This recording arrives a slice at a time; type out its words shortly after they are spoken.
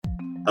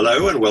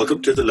Hello and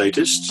welcome to the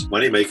latest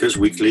Moneymakers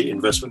Weekly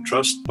Investment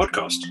Trust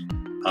podcast.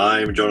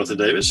 I'm Jonathan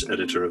Davis,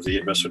 editor of the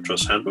Investment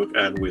Trust Handbook,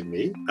 and with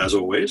me, as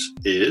always,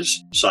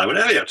 is Simon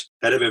Elliott,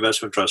 head of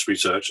Investment Trust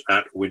Research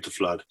at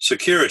Winterflood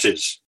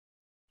Securities.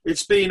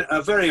 It's been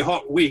a very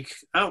hot week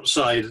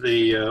outside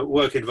the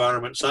work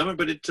environment, Simon,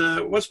 but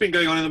what's been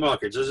going on in the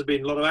markets? Has it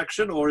been a lot of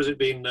action or has it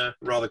been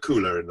rather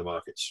cooler in the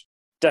markets?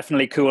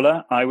 Definitely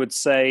cooler. I would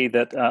say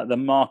that the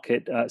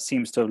market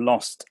seems to have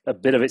lost a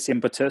bit of its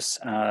impetus.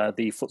 The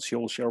FTSE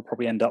All-Share will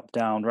probably end up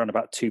down around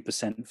about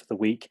 2% for the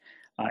week.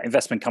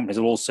 Investment companies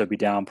will also be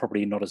down,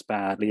 probably not as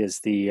badly as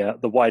the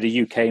wider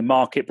UK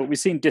market, but we've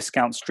seen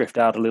discounts drift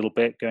out a little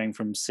bit, going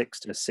from 6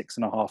 to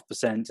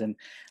 6.5%. And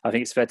I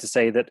think it's fair to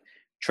say that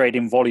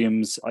trading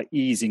volumes are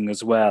easing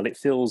as well. It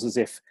feels as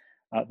if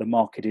the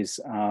market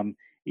is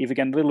either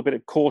again a little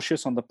bit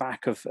cautious on the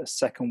back of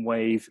second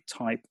wave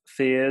type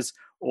fears,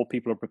 or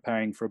people are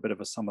preparing for a bit of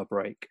a summer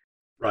break.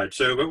 Right,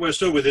 so but we're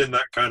still within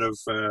that kind of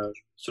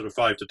sort of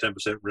 5 to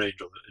 10% range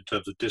in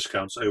terms of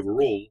discounts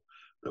overall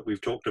that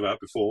we've talked about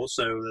before.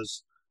 So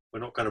we're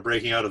not kind of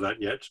breaking out of that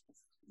yet.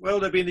 Well,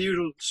 there have been the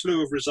usual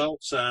slew of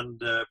results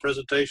and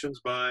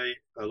presentations by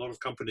a lot of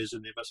companies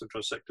in the investment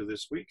trust sector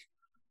this week.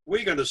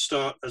 We're going to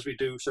start, as we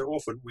do so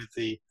often, with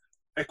the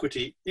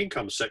equity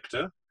income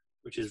sector,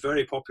 which is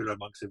very popular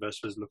amongst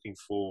investors looking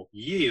for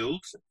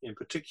yield in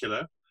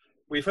particular.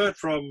 We've heard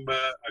from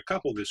a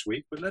couple this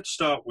week, but let's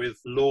start with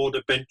Lord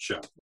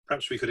Abenture.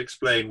 Perhaps we could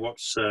explain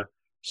what's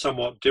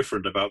somewhat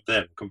different about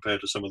them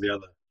compared to some of the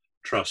other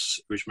trusts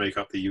which make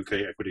up the UK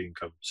equity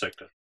income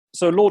sector.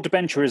 So Lord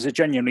Abenture is a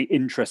genuinely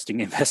interesting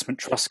investment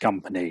trust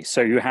company.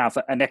 So you have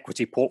an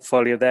equity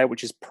portfolio there,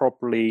 which is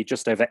probably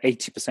just over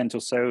 80% or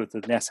so of the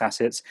net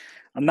assets.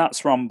 And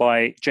that's run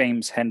by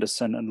James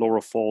Henderson and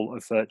Laura Fall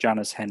of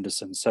Janus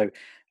Henderson. So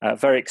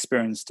very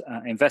experienced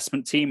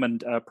investment team,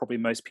 and probably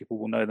most people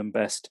will know them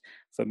best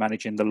for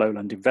managing the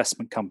Lowland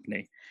Investment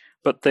Company.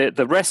 But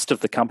the rest of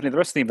the company, the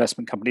rest of the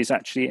investment company, is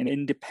actually an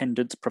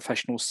independent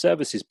professional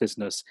services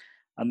business.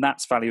 And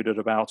that's valued at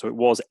about, or it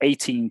was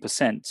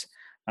 18%.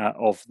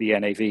 Of the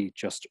NAV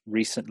just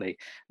recently.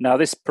 Now,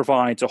 this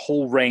provides a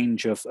whole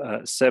range of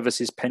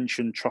services,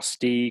 pension,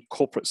 trustee,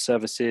 corporate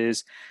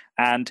services.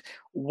 And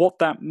what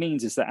that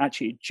means is that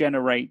actually it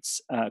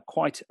generates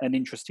quite an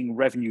interesting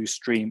revenue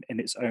stream in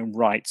its own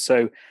right.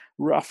 So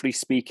roughly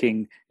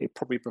speaking, it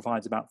probably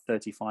provides about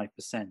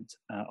 35%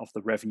 of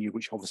the revenue,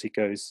 which obviously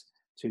goes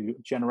to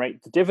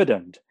generate the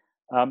dividend.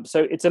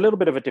 So it's a little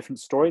bit of a different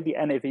story. The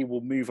NAV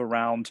will move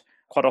around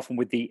quite often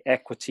with the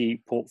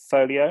equity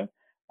portfolio.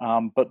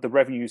 But the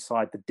revenue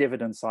side, the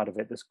dividend side of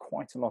it, there's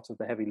quite a lot of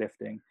the heavy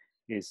lifting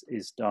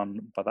is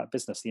done by that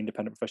business, the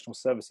independent professional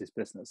services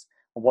business.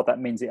 And what that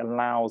means, it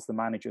allows the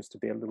managers to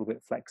be a little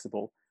bit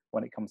flexible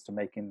when it comes to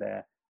making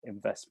their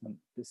investment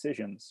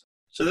decisions.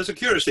 So that's a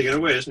curious thing in a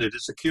way, isn't it?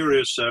 It's a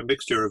curious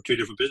mixture of two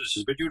different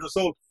businesses, but you'd have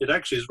thought it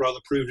actually has rather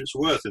proved its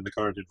worth in the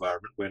current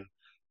environment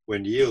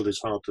when yield is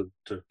hard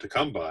to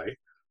come by.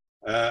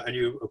 And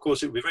of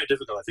course, it would be very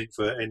difficult, I think,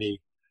 for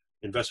any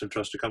investment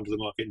trust to come to the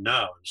market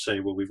now and say,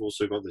 well, we've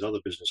also got this other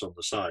business on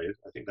the side.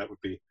 I think that would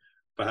be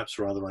perhaps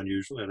rather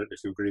unusual. I don't know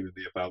if you agree with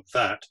me about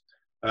that.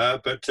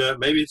 But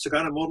maybe it's the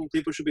kind of model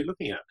people should be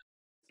looking at.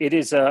 It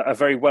is a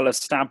very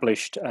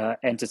well-established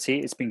entity.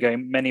 It's been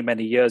going many,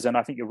 many years. And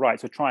I think you're right.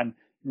 To try and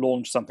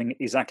launch something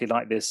exactly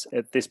like this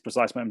at this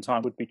precise moment in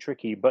time would be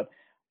tricky. But,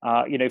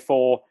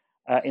 for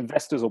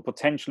investors or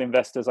potential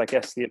investors, I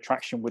guess the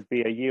attraction would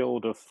be a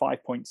yield of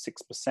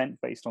 5.6%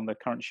 based on the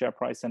current share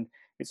price. And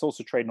it's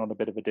also trading on a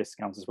bit of a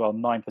discount as well,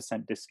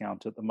 9%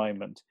 discount at the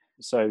moment.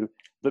 So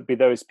there'd be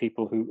those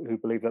people who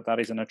believe that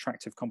is an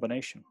attractive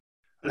combination.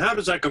 And how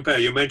does that compare?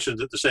 You mentioned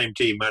that the same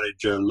team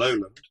manage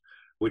Lowland,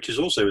 which is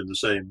also in the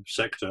same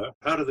sector.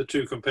 How do the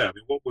two compare? I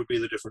mean, what would be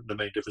the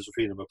main difference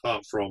between them,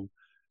 apart from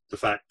the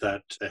fact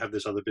that they have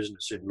this other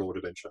business in Lord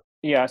Abenture?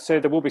 Yeah,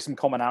 so there will be some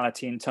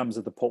commonality in terms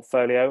of the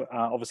portfolio.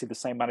 Obviously, the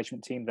same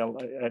management team,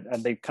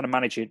 and they kind of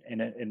manage it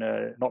in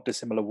a not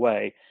dissimilar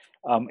way.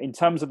 In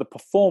terms of the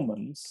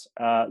performance,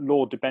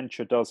 Lord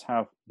Abenture does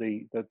have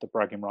the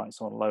bragging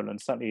rights on Lowland.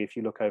 Certainly, if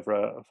you look over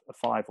a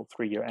 5 or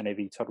 3 year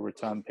NAV total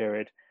return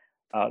period,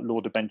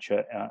 Lord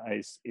Abenture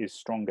is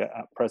stronger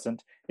at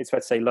present. It's fair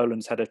to say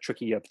Lowland's had a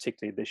tricky year,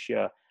 particularly this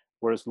year,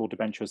 whereas Lord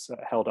Abenture's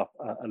held up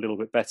a little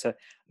bit better.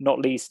 Not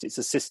least, it's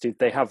assisted.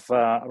 They have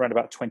around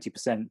about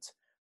 20%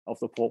 of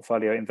the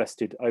portfolio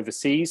invested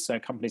overseas, so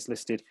companies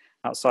listed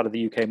outside of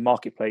the UK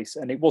marketplace.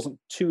 And it wasn't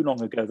too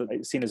long ago that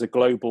it's seen as a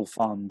global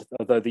fund,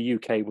 although the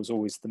UK was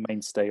always the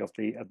mainstay of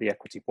the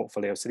equity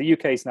portfolio. So the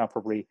UK is now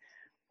probably,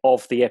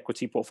 of the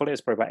equity portfolio,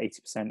 it's probably about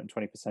 80% and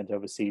 20%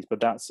 overseas, but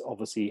that's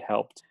obviously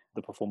helped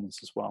the performance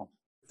as well.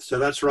 So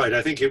that's right.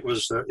 I think it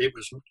was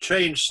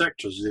changed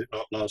sectors, is it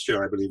not, last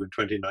year, I believe in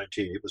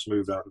 2019. It was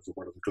moved out of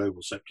one of the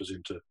global sectors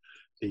into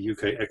the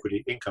UK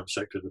equity income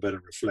sector to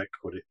better reflect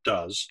what it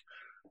does.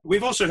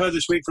 We've also heard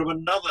this week from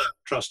another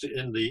trust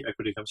in the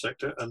equity income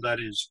sector, and that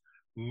is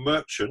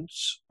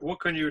Merchants. What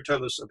can you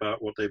tell us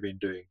about what they've been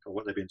doing or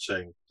what they've been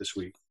saying this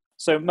week?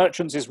 So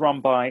Merchants is run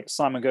by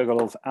Simon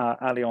Gogol of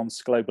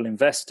Allianz Global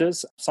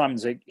Investors.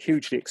 Simon's a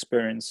hugely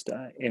experienced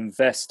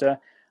investor.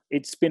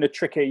 It's been a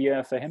trickier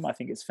year for him, I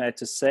think it's fair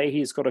to say.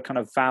 He's got a kind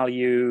of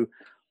value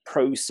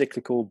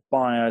pro-cyclical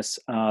bias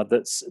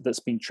that's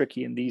been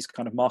tricky in these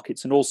kind of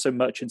markets. And also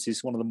Merchants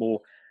is one of the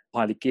more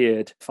highly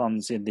geared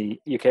funds in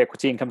the UK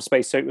equity income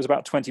space. So it was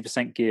about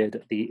 20% geared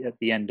at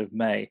the end of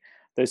May.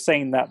 They're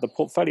saying that the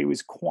portfolio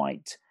is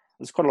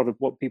there's quite a lot of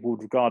what people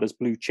would regard as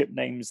blue chip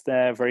names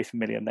there, very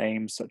familiar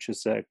names such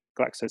as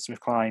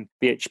GlaxoSmithKline,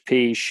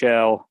 BHP,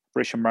 Shell,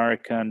 British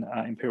American,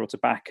 Imperial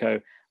Tobacco,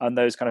 and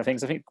those kind of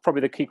things. I think probably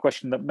the key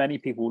question that many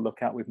people will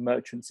look at with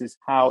Merchants is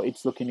how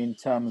it's looking in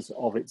terms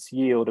of its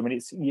yield. I mean,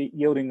 it's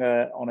yielding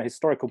on a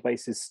historical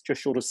basis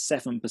just short of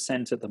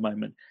 7% at the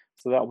moment.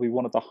 So that will be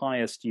one of the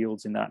highest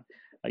yields in that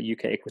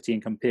UK equity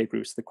income peer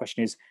groups. The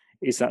question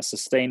is that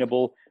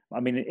sustainable? I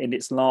mean, in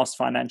its last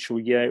financial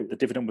year, the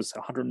dividend was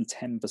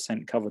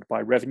 110% covered by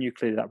revenue.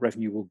 Clearly, that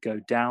revenue will go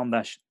down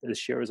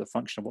this year as a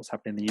function of what's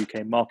happening in the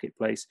UK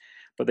marketplace.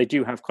 But they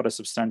do have quite a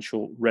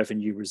substantial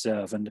revenue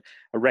reserve and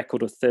a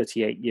record of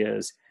 38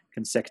 years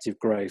consecutive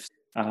growth.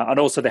 And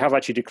also, they have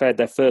actually declared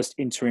their first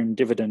interim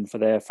dividend for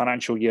their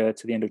financial year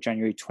to the end of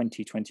January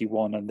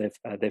 2021, and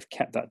they've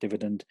kept that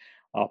dividend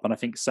up. And I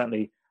think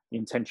certainly the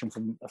intention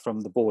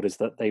from the board is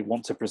that they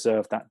want to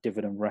preserve that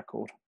dividend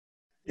record.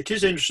 It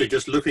is interesting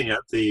just looking at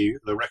the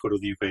record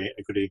of the UK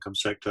equity income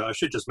sector. I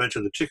should just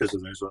mention the tickers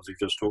of those ones we've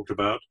just talked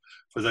about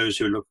for those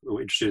who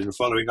are interested in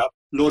following up.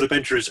 Lord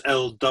Adventure is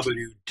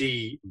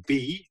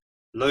LWDB,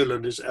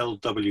 Lowland is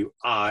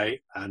LWI,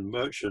 and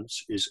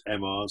Merchants is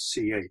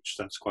MRCH.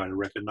 That's quite a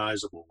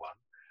recognisable one.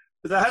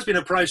 But there has been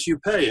a price you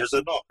pay, has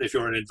there not, if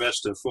you're an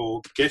investor,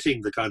 for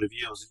getting the kind of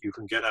yields that you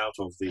can get out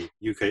of the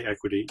UK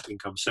equity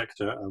income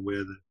sector, and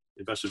where the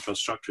investment trust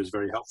structure is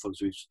very helpful,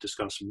 as we've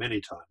discussed many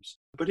times.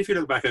 But if you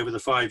look back over the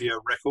 5-year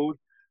record,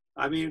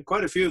 I mean,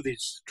 quite a few of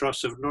these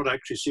trusts have not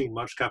actually seen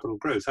much capital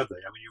growth, have they?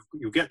 I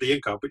mean, you get the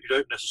income, but you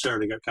don't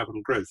necessarily get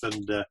capital growth.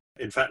 And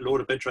in fact,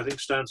 Lord Adventure, I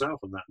think, stands out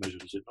on that measure,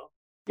 does it not?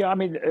 Yeah, I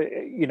mean,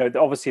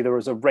 obviously there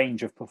is a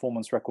range of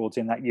performance records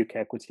in that UK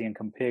equity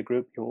income peer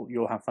group.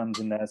 You'll have funds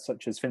in there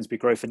such as Finsbury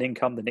Growth and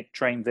Income, the Nick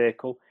Train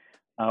vehicle,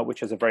 which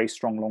has a very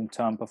strong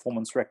long-term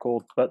performance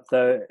record, but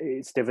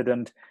its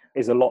dividend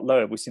is a lot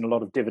lower. We've seen a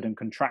lot of dividend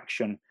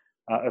contraction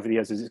over the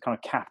years as its kind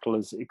of capital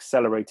has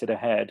accelerated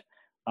ahead.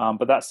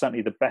 But that's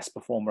certainly the best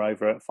performer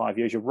over 5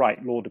 years. You're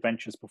right, Lord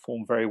Adventure's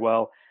performed very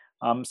well.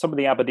 Some of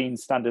the Aberdeen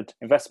Standard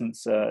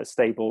Investments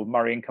stable,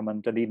 Murray Income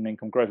and Dunedin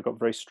Income Growth, have got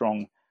very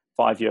strong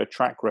 5-year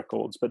track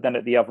records. But then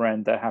at the other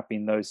end, there have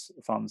been those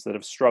funds that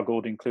have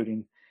struggled,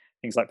 including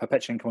things like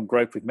Perpetual Income and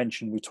Growth.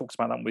 We talked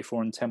about that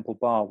before, in Temple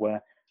Bar,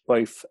 where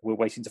both we're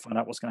waiting to find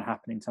out what's going to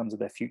happen in terms of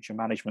their future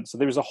management. So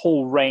there is a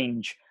whole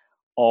range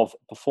of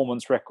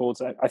performance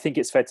records. I think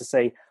it's fair to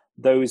say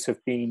those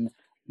have been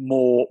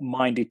more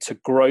minded to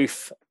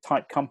growth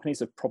type companies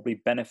have probably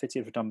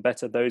benefited, have done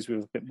better. Those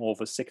with a bit more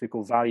of a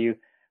cyclical value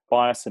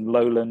bias, and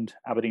Lowland,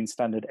 Aberdeen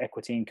Standard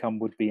Equity Income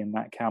would be in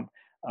that camp,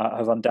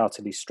 have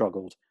undoubtedly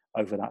struggled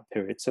over that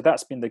period. So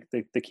that's been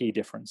the key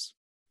difference.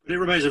 But it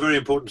remains a very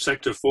important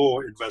sector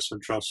for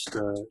investment trust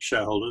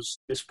shareholders.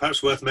 It's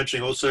perhaps worth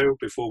mentioning also,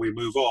 before we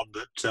move on,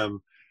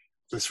 that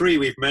the three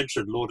we've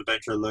mentioned, Lord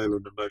Adventure,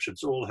 Lowland and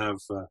Merchants, all have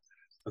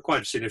are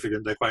quite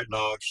significant. They're quite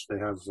large. They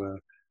have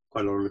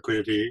quite a lot of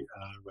liquidity.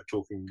 We're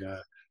talking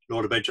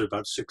Lord Adventure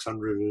about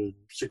 600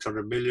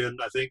 million,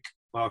 I think,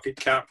 market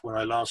cap when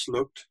I last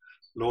looked.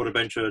 Lord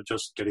Adventure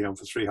just getting on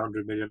for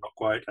 300 million, not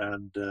quite,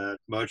 and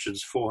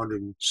Merchants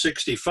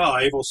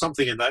 465 or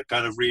something in that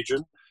kind of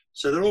region.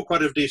 So they're all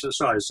quite of decent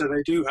size. So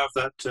they do have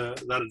that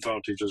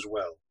advantage as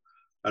well.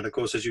 And of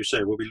course, as you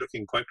say, we'll be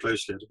looking quite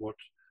closely at what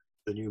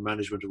the new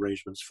management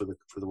arrangements for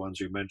the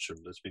ones you mentioned.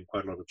 There's been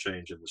quite a lot of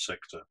change in the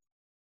sector.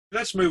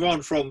 Let's move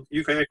on from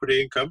UK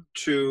equity income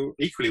to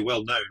equally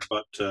well-known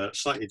but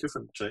slightly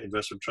different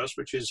investment trust,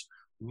 which is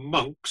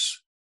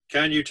Monks.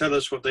 Can you tell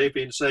us what they've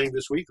been saying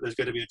this week? There's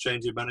going to be a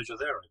change in manager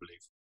there, I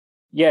believe.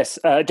 Yes,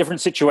 different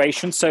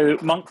situation. So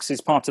Monks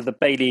is part of the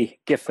Baillie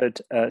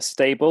Gifford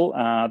stable.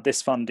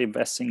 This fund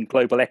invests in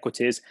global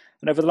equities.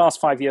 And over the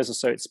last 5 years or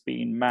so, it's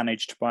been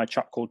managed by a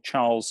chap called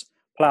Charles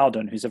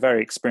Plowden, who's a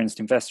very experienced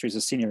investor. He's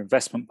a senior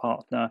investment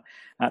partner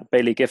at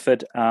Baillie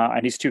Gifford.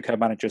 And his two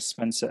co-managers,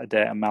 Spencer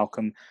Adair and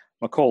Malcolm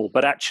McCall.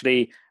 But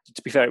actually,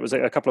 to be fair, it was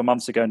a couple of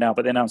months ago now,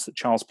 but they announced that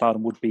Charles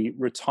Plowden would be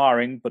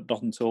retiring, but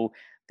not until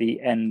the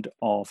end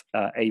of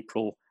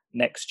April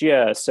next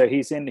year. So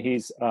he's in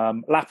his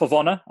lap of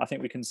honour, I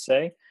think we can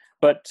say.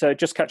 But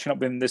just catching up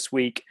with him this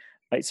week,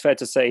 it's fair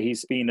to say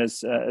he's been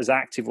as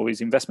active, or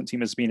his investment team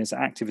has been as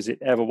active as it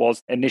ever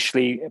was.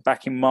 Initially,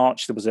 back in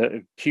March, there was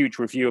a huge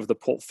review of the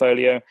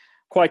portfolio,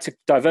 quite a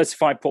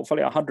diversified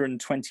portfolio,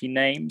 120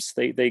 names.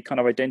 They kind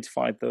of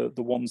identified the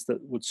ones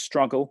that would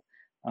struggle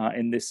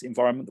in this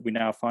environment that we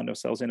now find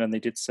ourselves in, and they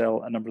did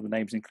sell a number of the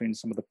names, including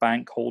some of the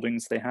bank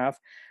holdings they have.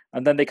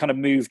 And then they kind of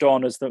moved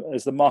on as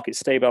the market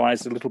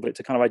stabilized a little bit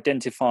to kind of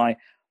identify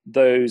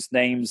those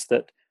names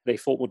that they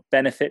thought would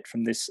benefit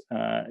from this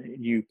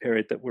new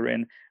period that we're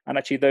in, and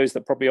actually those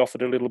that probably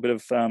offered a little bit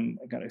of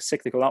kind of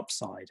cyclical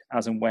upside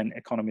as and when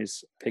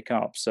economies pick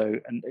up. So,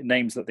 and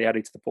names that they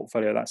added to the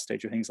portfolio at that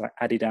stage are things like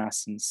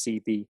Adidas and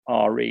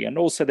CBRE. And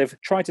also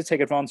they've tried to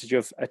take advantage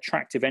of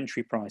attractive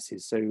entry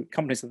prices. So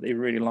companies that they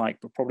really like,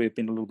 but probably have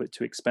been a little bit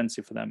too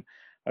expensive for them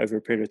over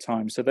a period of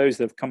time. So those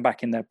that have come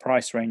back in their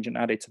price range and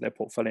added to their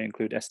portfolio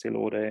include Estee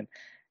Lauder and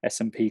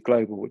S&P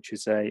Global, which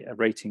is a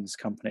ratings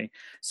company.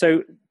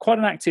 So quite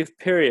an active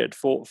period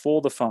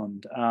for the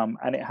fund,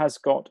 and it has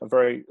got a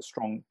very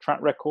strong track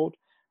record.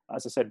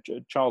 As I said,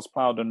 Charles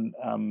Plowden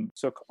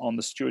took on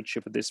the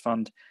stewardship of this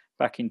fund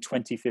back in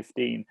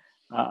 2015,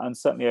 and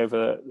certainly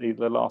over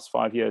the last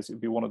 5 years, it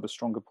would be one of the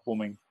stronger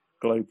performing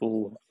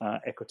global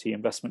equity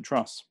investment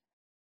trusts.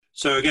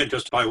 So again,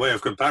 just by way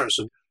of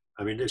comparison,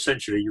 I mean,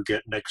 essentially you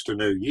get next to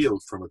no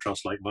yield from a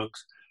trust like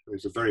Monks.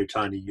 It's a very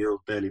tiny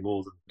yield, barely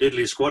more than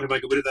diddly squat, if I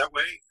can put it that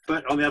way.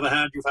 But on the other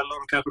hand, you've had a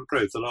lot of capital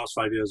growth. The last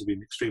 5 years have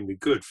been extremely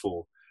good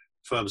for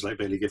firms like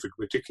Baillie Gifford,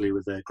 particularly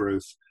with their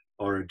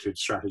growth-oriented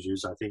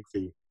strategies. I think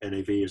the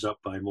NAV is up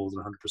by more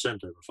than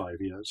 100% over 5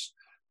 years.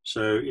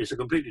 So it's a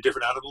completely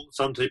different animal.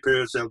 Some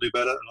periods they'll do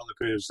better, and other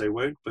periods they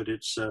won't. But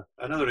it's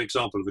another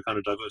example of the kind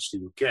of diversity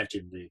you get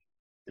in the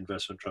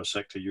investment trust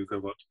sector. You've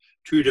got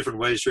two different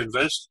ways to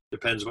invest.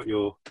 Depends what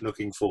you're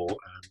looking for,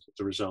 and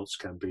the results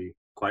can be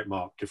quite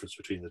marked difference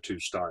between the two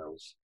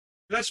styles.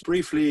 Let's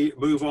briefly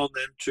move on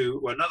then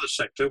to another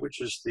sector, which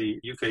is the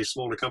UK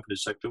smaller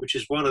companies sector, which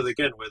is one of,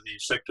 again, where the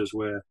sectors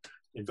where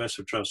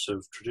investment trusts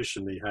have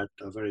traditionally had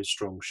a very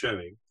strong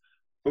showing.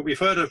 But we've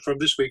heard from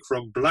this week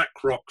from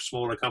BlackRock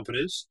smaller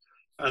companies,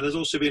 and there's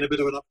also been a bit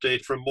of an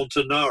update from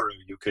Montanaro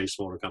UK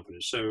smaller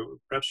companies. So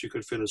perhaps you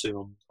could fill us in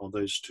on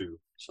those two,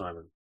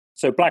 Simon.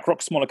 So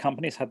BlackRock smaller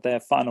companies had their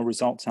final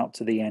results out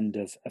to the end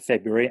of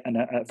February, and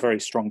a very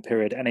strong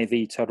period.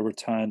 NAV total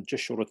return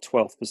just short of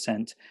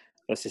 12%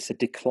 versus a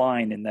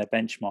decline in their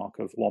benchmark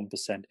of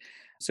 1%.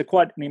 So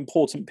quite an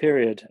important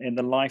period in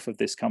the life of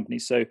this company.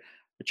 So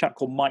a chap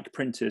called Mike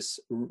Prentice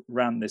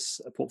ran this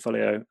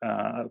portfolio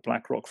at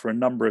BlackRock for a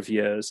number of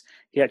years.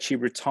 He actually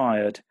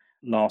retired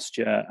last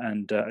year,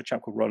 and a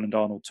chap called Roland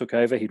Arnold took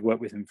over. He'd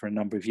worked with him for a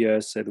number of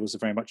years, so there was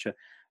very much a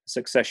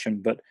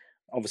succession, but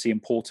obviously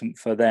important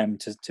for them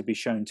to be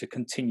shown to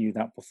continue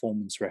that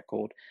performance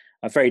record.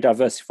 A very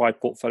diversified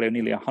portfolio,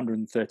 nearly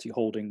 130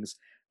 holdings,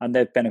 and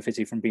they've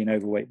benefited from being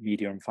overweight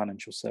media and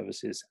financial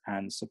services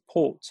and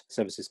support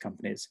services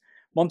companies.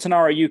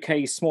 Montanaro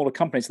UK smaller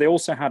companies, they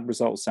also had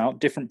results out,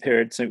 different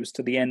periods, so it was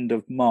to the end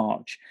of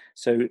March.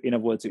 So in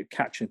other words, it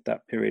captured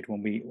that period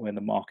when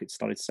the market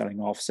started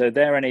selling off. So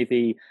their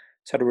NAV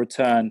total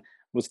return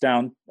was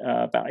down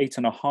about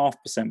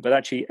 8.5%, but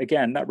actually,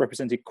 again, that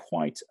represented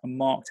quite a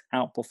marked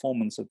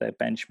outperformance of their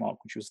benchmark,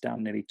 which was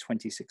down nearly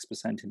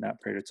 26% in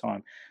that period of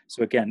time.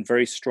 So again,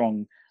 very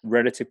strong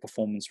relative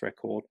performance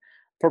record.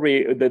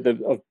 Probably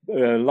the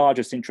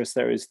largest interest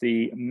there is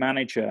the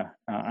manager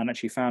and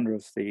actually founder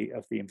of the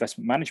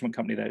investment management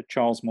company there,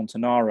 Charles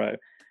Montanaro,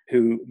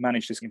 who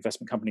managed this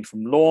investment company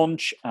from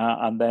launch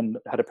and then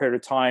had a period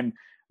of time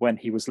when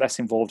he was less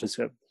involved, has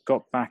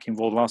got back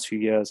involved the last few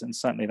years, and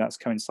certainly that's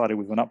coincided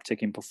with an uptick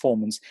in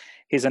performance.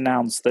 He's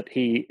announced that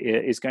he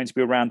is going to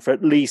be around for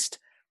at least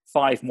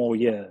 5 more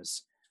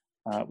years,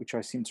 which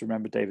I seem to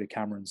remember David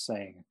Cameron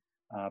saying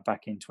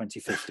back in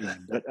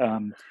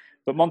 2015.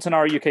 But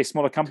Montanaro UK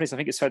smaller companies, I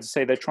think it's fair to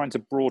say they're trying to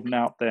broaden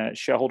out their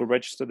shareholder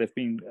register. They've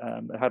been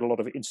had a lot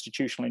of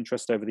institutional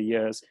interest over the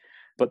years,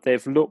 but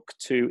they've looked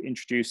to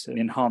introduce an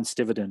enhanced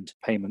dividend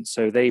payment.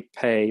 So they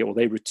pay, or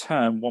they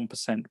return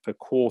 1% per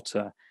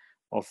quarter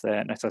of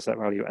their net asset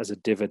value as a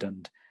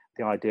dividend.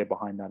 The idea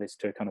behind that is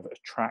to kind of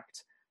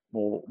attract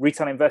more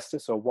retail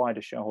investors, so a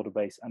wider shareholder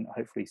base, and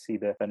hopefully see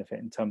the benefit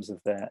in terms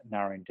of their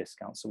narrowing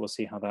discount. So we'll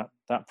see how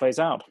that plays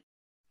out.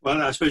 Well,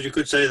 I suppose you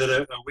could say that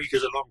a week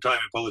is a long time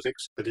in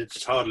politics, but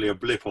it's hardly a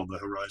blip on the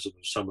horizon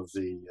of some of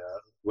the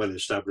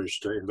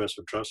well-established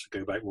investment trusts that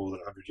go back more than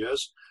 100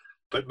 years.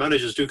 But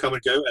managers do come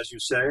and go, as you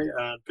say,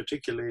 and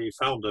particularly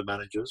founder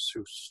managers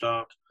who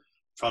start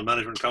fund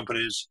management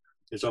companies.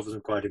 It's often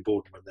quite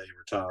important when they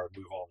retire and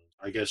move on.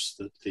 I guess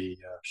that the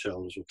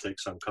shareholders will take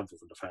some comfort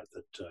from the fact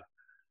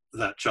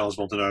that Charles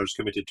Montanaro is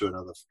committed to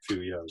another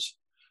few years.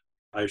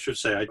 I should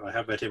say I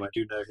have met him. I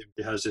do know him.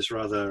 He has this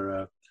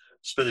rather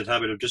splendid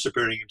habit of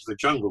disappearing into the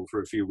jungle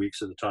for a few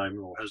weeks at a time,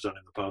 or has done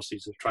in the past.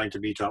 He's trying to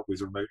meet up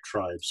with remote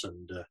tribes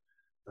and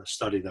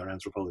study their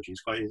anthropology.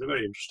 He's a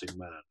very interesting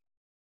man.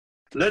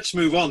 Let's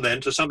move on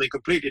then to something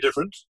completely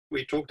different.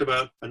 We talked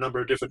about a number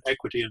of different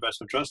equity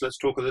investment trusts. Let's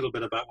talk a little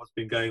bit about what's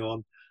been going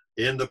on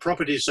in the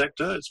property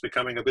sector. It's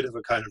becoming a bit of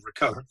a kind of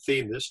recurrent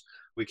theme, this.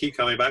 We keep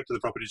coming back to the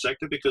property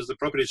sector because the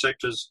property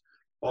sector's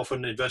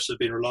often investors have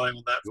been relying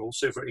on that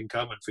also for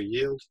income and for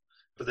yield.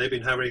 But they've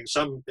been having,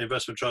 some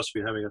investment trusts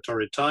have been having a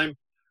torrid time.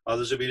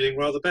 Others have been doing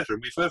rather better.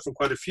 And we've heard from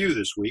quite a few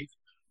this week.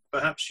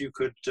 Perhaps you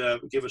could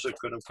give us a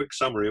kind of quick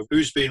summary of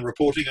who's been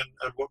reporting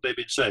and what they've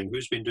been saying,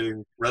 who's been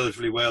doing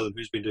relatively well and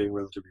who's been doing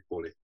relatively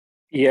poorly.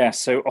 Yeah,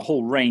 so a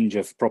whole range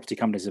of property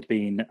companies have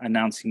been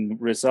announcing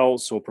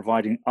results or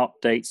providing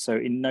updates. So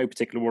in no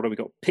particular order, we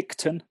got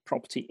Picton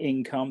Property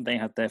Income. They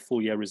had their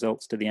full year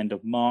results to the end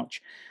of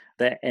March.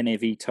 Their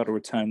NAV total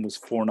return was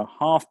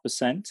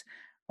 4.5%,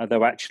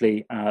 though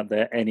actually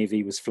their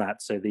NAV was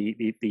flat. So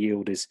the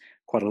yield is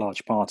quite a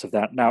large part of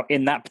that. Now,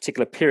 in that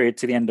particular period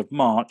to the end of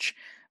March,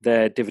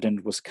 their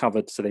dividend was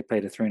covered, so they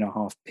paid a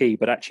 3.5p,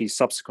 but actually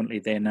subsequently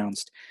they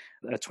announced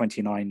a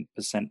 29%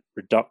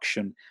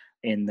 reduction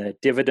in their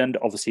dividend,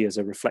 obviously as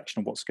a reflection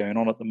of what's going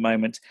on at the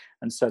moment,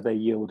 and so they're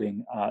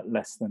yielding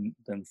less than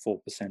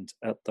 4%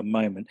 at the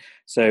moment.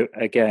 So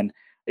again,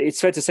 it's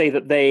fair to say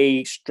that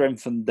they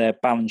strengthened their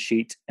balance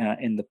sheet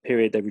in the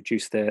period. They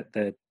reduced their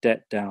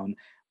debt down,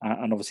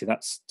 and obviously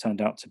that's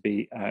turned out to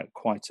be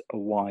quite a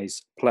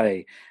wise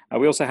play.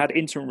 We also had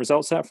interim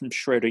results out from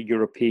Schroeder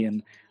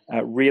European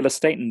Real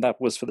Estate, and that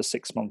was for the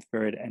 6-month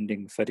period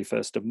ending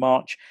 31st of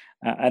March.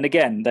 And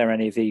again, their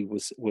NAV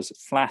was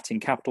flat in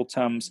capital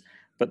terms,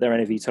 but their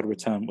NAV total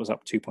return was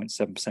up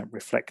 2.7%,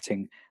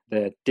 reflecting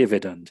their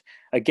dividend.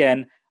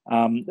 Again,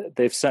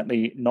 they've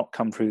certainly not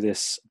come through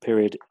this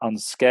period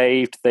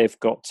unscathed. They've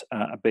got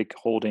a big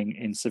holding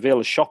in Seville,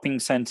 a shopping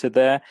centre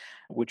there,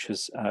 which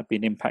has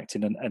been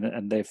impacted,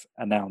 and they've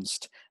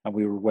announced, and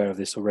we were aware of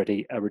this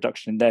already, a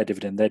reduction in their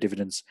dividend. Their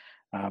dividends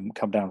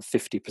come down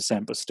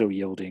 50%, but still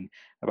yielding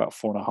about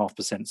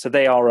 4.5%. So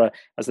they are,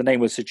 as the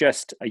name would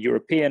suggest, a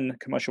European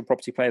commercial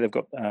property player. They've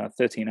got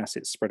 13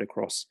 assets spread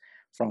across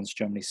France,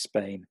 Germany,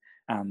 Spain,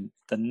 and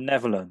the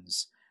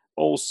Netherlands.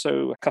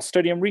 Also,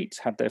 Custodian REIT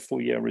had their full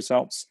year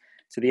results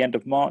to the end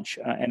of March,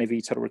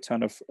 NAV total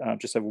return of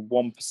just over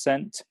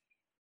 1%.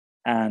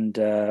 And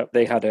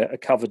they had a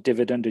covered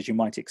dividend, as you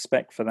might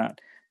expect for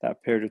that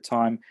period of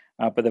time.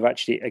 But they've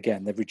actually,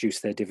 again, they've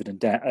reduced their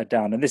dividend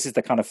down. And this is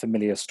the kind of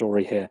familiar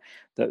story here,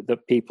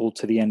 that people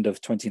to the end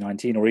of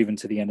 2019 or even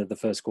to the end of the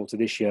first quarter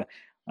this year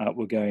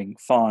were going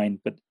fine,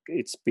 but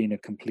it's been a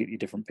completely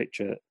different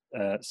picture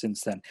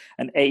since then.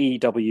 And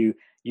AEW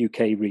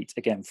UK REIT,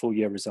 again, full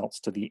year results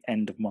to the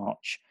end of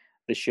March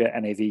this year,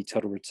 NAV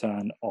total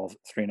return of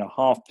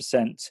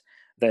 3.5%.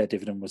 Their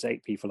dividend was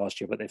 8p for last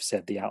year, but they've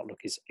said the outlook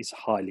is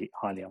highly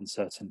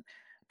uncertain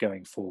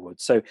going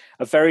forward. So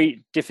a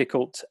very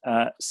difficult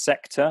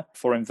sector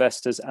for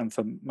investors and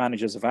for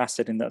managers of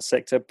asset in that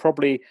sector.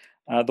 Probably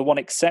the one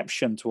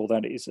exception to all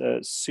that is a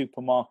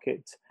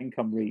supermarket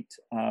income REIT,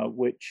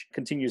 which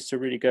continues to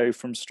really go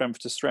from strength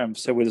to strength.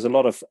 So there's a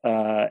lot of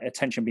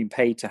attention being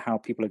paid to how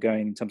people are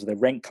going in terms of their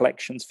rent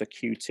collections for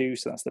Q2.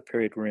 So that's the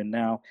period we're in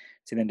now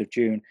to the end of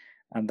June.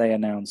 And they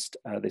announced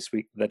this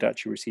week that they'd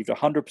actually received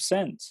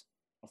 100%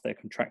 of their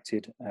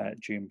contracted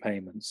June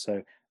payments.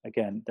 So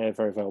again, they're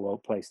very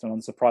well placed. And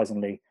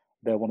unsurprisingly,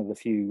 they're one of the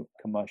few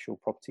commercial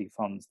property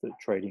funds that are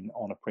trading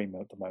on a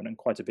premium at the moment, and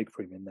quite a big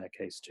premium in their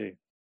case too.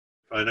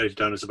 I noted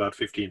down it's about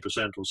 15%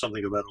 or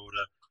something of that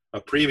order, a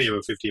premium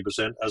of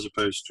 15%, as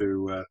opposed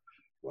to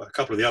a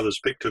couple of the others.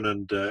 Picton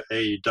and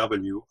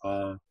AEW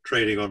are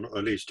trading on,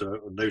 at least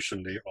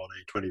notionally, on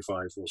a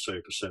 25 or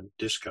so %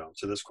 discount.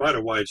 So there's quite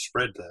a wide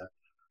spread there.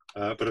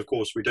 But of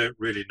course, we don't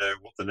really know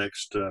what the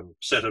next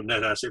set of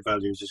net asset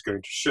values is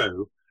going to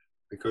show,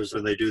 because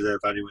when they do their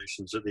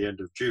valuations at the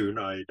end of June,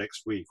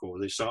 next week, or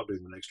they start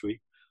doing them next week.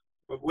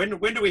 But when do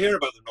we hear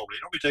about them normally?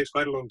 It normally takes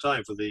quite a long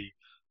time for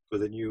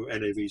the new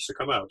NAVs to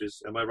come out.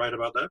 Am I right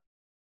about that?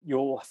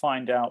 You'll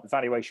find out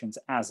valuations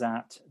as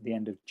at the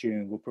end of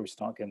June. We'll probably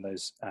start getting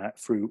those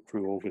through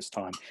August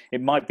time.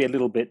 It might be a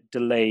little bit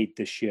delayed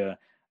this year,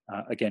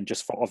 again,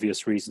 just for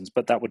obvious reasons,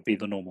 but that would be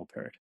the normal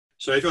period.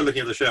 So if you're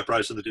looking at the share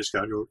price and the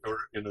discount, you're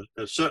in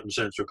a certain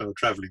sense, you're kind of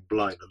travelling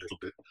blind a little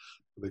bit,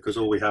 because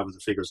all we have are the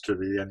figures to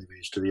the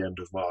NAVs to the end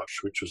of March,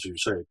 which, as you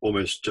say,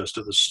 almost just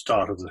at the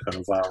start of the kind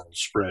of viral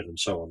spread and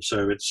so on.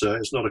 So it's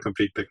not a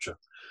complete picture.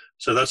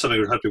 So that's something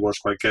we have to watch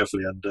quite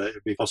carefully, and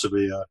it'd be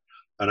possibly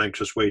an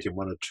anxious wait in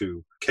one or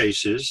two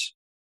cases.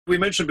 We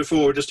mentioned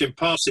before, just in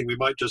passing, we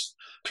might just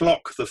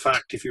clock the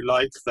fact, if you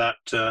like,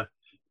 that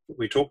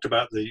we talked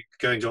about the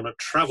goings on at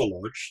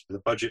Travelodge, the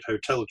budget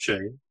hotel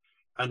chain,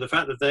 and the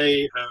fact that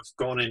they have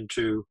gone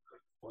into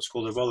what's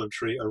called a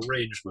voluntary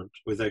arrangement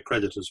with their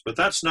creditors. But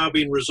that's now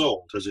been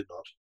resolved, has it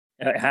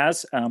not? It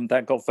has.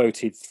 That got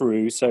voted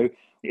through. So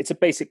it's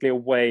basically a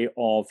way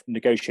of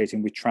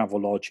negotiating with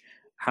Travelodge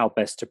how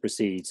best to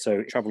proceed.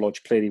 So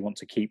Travelodge clearly want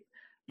to keep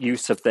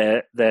use of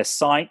their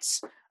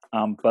sites,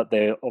 but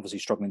they're obviously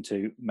struggling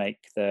to make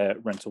their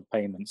rental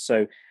payments.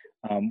 So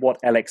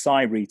what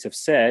LXI REIT have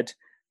said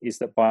is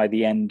that by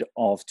the end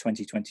of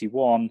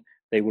 2021,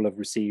 they will have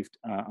received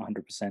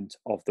 100%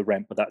 of the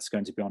rent, but that's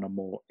going to be on a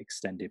more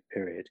extended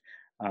period.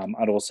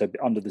 And also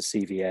under the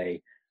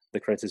CVA, the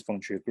Creditors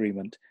Voluntary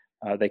Agreement,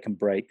 they can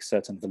break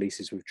certain of the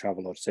leases with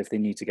Travelodge. So if they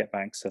need to get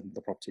back certain of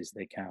the properties,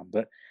 they can.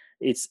 But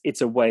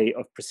it's a way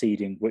of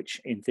proceeding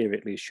which, in theory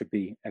at least, should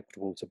be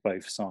equitable to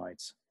both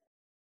sides.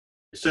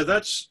 So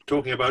that's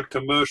talking about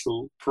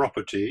commercial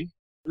property.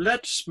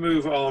 Let's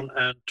move on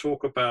and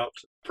talk about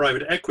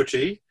private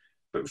equity.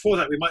 But before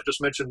that, we might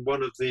just mention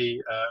one of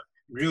the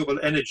renewable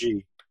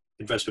energy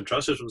investment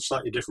trusts. This one's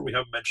slightly different. We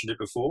haven't mentioned it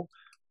before.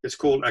 It's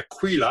called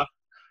Aquila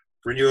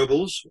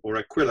Renewables or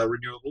Aquila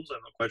Renewables.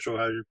 I'm not quite sure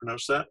how you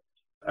pronounce that.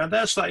 And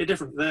they're slightly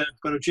different. Their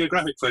kind of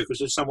geographic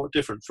focus is somewhat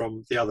different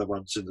from the other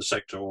ones in the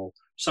sector, or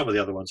some of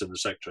the other ones in the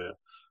sector.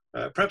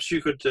 Perhaps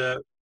you could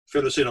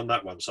fill us in on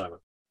that one, Simon.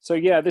 So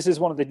yeah, this is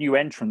one of the new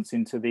entrants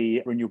into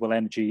the renewable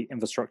energy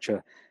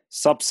infrastructure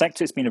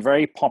subsector. It's been a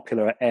very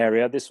popular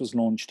area. This was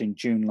launched in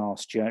June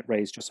last year. It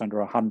raised just under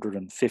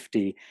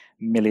 150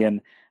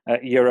 million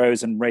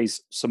euros and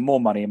raised some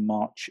more money in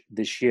March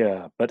this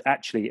year. But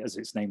actually, as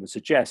its name would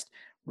suggest,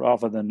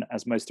 rather than,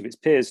 as most of its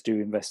peers do,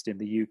 invest in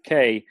the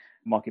UK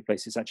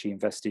marketplace, it's actually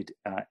invested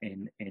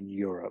in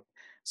Europe.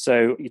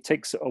 So it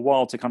takes a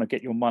while to kind of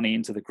get your money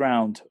into the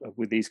ground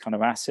with these kind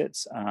of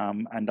assets.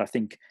 And I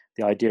think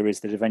the idea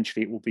is that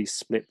eventually it will be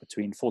split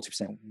between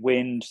 40%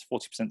 wind,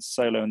 40%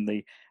 solar, and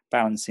the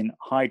balance in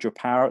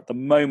hydropower. At the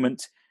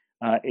moment,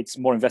 it's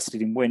more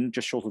invested in wind,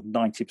 just short of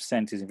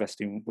 90% is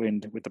invested in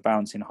wind with the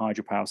balance in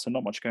hydropower. So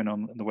not much going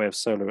on in the way of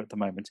solar at the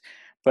moment.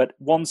 But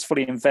once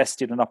fully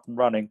invested and up and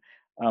running,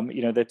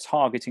 they're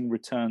targeting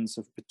returns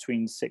of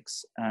between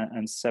 6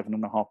 and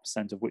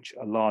 7.5%, of which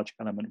a large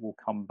element will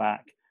come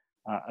back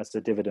as a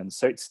dividend.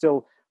 So it's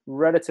still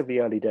relatively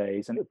early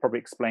days, and it probably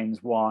explains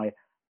why,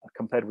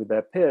 compared with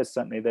their peers,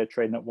 certainly they're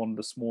trading at one of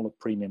the smaller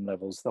premium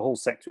levels. The whole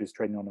sector is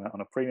trading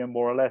on a premium,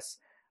 more or less,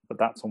 but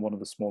that's on one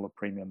of the smaller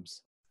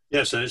premiums.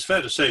 Yes, and it's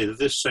fair to say that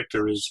this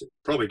sector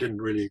probably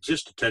didn't really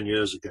exist 10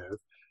 years ago,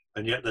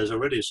 and yet there's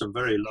already some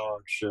very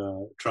large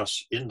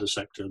trusts in the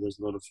sector. There's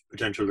a lot of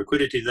potential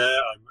liquidity there.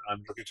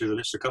 I'm looking through the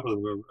list. A couple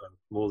of them are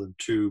more than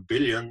 2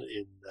 billion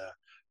in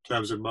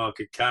terms of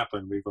market cap,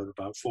 and we've got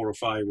about 4 or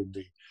 5 in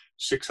the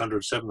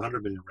 600,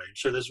 700 million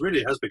range. So this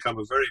really has become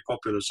a very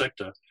popular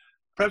sector.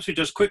 Perhaps we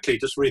just quickly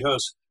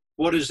rehearse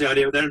what is the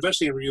idea. They're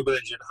investing in renewable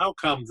energy, and how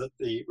come that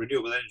the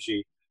renewable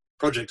energy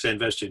projects they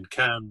invest in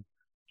can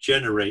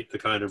generate the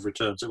kind of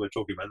returns that we're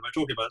talking about?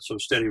 We're talking about sort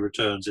of steady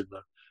returns in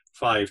the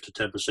 5 to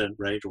 10%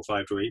 range, or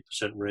 5 to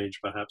 8% range,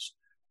 perhaps,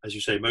 as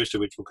you say, most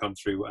of which will come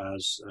through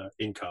as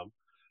income.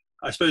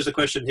 I suppose the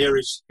question here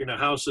is,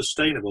 how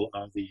sustainable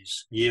are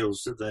these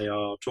yields that they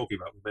are talking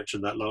about? We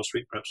mentioned that last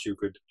week. Perhaps you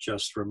could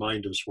just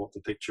remind us what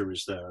the picture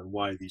is there and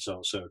why these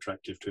are so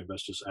attractive to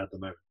investors at the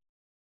moment.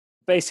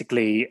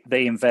 Basically,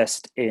 they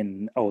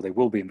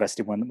will be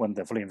invested when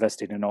they're fully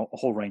invested in a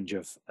whole range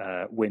of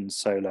wind,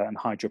 solar, and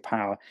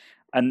hydropower.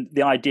 And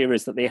the idea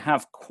is that they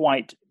have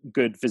quite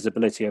good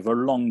visibility over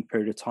a long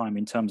period of time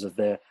in terms of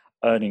their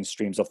earning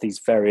streams of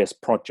these various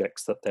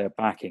projects that they're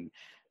backing.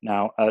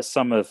 Now,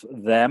 some of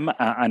them,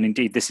 and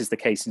indeed this is the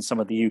case in some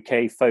of the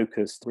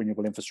UK-focused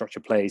renewable infrastructure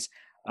plays,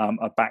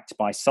 are backed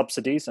by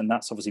subsidies, and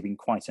that's obviously been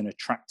quite an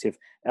attractive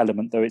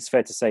element, though it's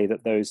fair to say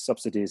that those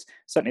subsidies,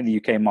 certainly in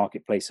the UK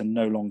marketplace, are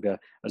no longer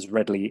as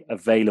readily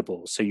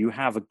available. So you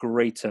have a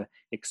greater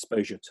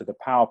exposure to the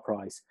power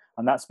price,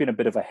 and that's been a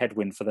bit of a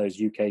headwind for those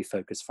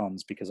UK-focused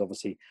funds, because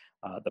obviously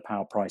the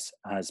power price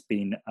has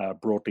been,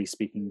 broadly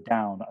speaking,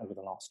 down over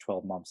the last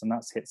 12 months, and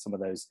that's hit some of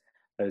those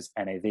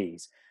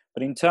NAVs.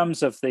 But in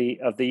terms of the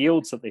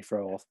yields that they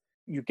throw off,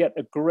 you get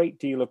a great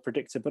deal of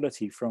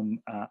predictability from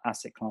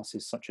asset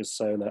classes such as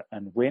solar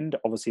and wind.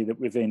 Obviously, that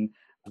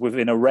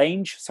within a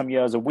range. Some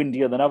years are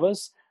windier than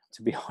others,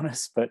 to be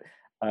honest, but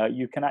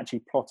you can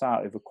actually plot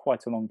out over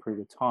quite a long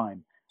period of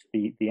time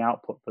the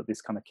output that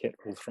this kind of kit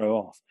will throw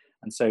off.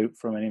 And so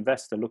from an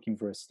investor looking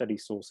for a steady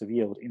source of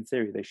yield, in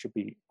theory, they should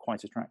be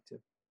quite attractive.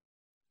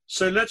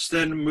 So let's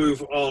then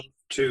move on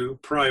to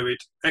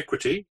private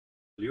equity.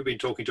 You've been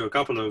talking to a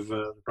couple of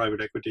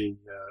private equity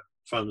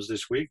funds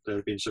this week. There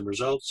have been some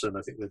results, and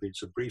I think there have been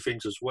some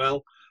briefings as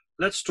well.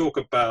 Let's talk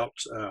about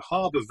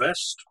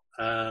HarbourVest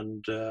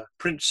and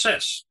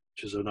Princess,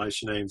 which is a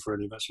nice name for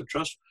an investment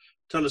trust.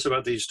 Tell us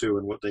about these two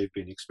and what they've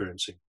been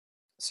experiencing.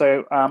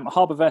 So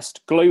HarbourVest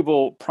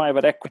Global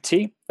Private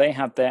Equity, they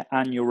had their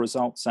annual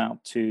results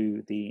out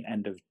to the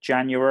end of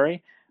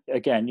January.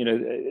 Again,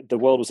 the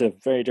world was a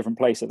very different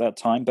place at that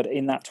time, but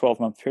in that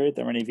 12-month period,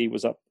 their NAV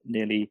was up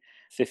nearly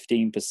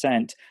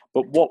 15%.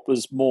 But what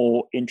was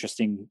more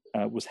interesting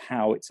was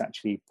how it's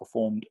actually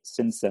performed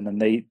since then.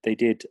 And they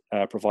did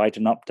provide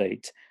an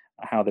update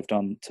how they've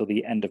done till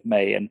the end of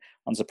May. And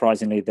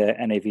unsurprisingly, their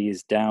NAV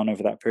is down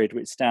over that period.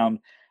 It's down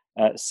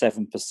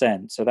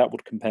 7%. So that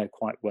would compare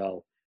quite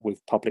well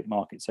with public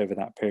markets over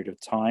that period of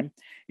time.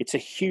 It's a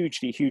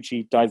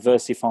hugely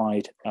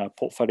diversified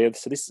portfolio.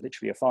 So this is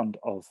literally a fund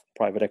of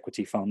private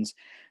equity funds.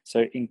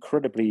 So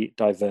incredibly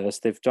diverse.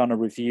 They've done a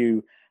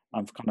review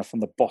kind of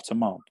from the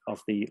bottom up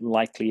of the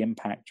likely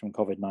impact from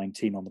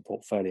COVID-19 on the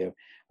portfolio.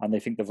 And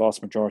they think the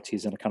vast majority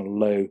is in a kind of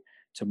low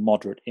to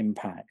moderate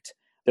impact.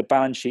 The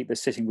balance sheet, they're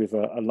sitting with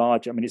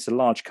it's a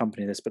large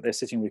company, but they're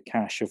sitting with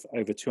cash of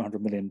over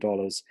 $200 million,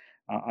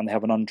 and they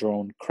have an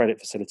undrawn credit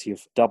facility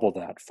of double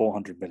that,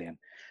 $400 million.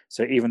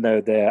 So even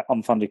though their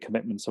unfunded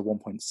commitments are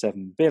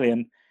 $1.7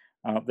 billion,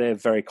 they're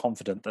very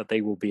confident that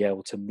they will be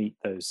able to meet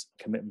those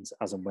commitments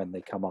as and when they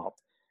come up.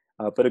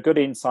 But a good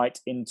insight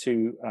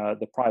into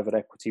the private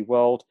equity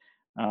world.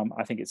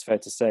 I think it's fair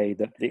to say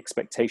that the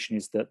expectation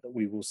is that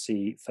we will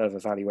see further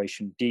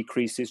valuation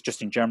decreases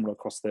just in general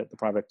across the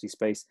private equity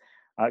space.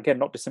 Again,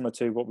 not dissimilar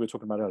to what we were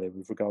talking about earlier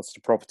with regards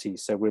to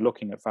properties. So we're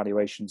looking at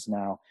valuations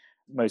now.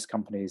 Most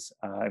companies,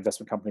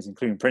 investment companies,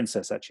 including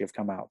Princess, actually have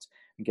come out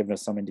and given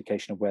us some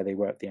indication of where they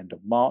were at the end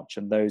of March.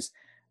 And those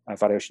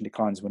valuation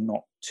declines were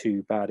not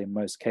too bad in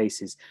most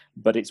cases.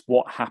 But it's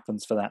what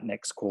happens for that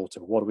next quarter.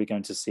 What are we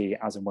going to see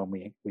as and when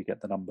we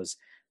get the numbers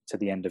to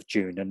the end of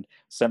June? And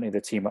certainly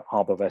the team at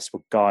HarbourVest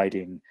were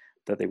guiding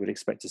that they would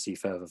expect to see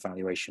further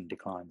valuation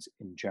declines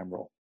in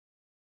general.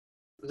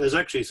 There's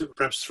actually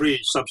perhaps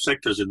three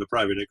subsectors in the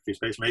private equity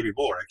space, maybe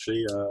more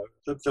actually.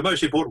 The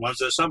most important ones,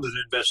 there's some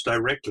that invest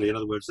directly. In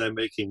other words, they're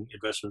making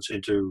investments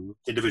into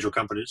individual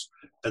companies.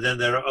 And then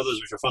there are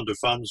others which are fund of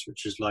funds,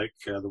 which is like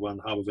the one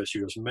HarbourVest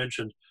you just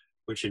mentioned,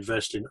 which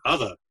invest in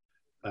other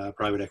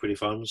private equity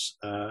funds.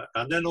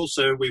 And then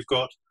also we've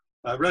got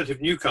a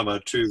relative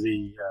newcomer to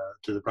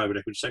the private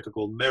equity sector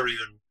called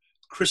Merian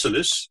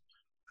Chrysalis.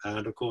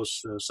 And of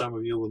course, some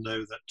of you will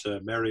know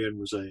that Merian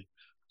was a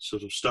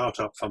sort of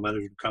startup fund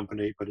management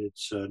company, but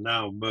it's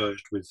now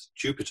merged with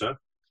Jupiter,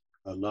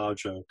 a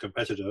larger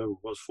competitor, or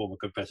was former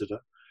competitor.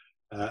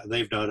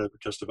 They've now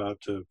just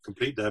about to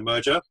complete their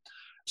merger.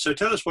 So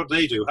tell us what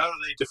they do. How are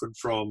they different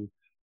from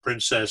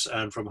Princess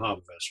and from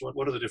HarbourVest?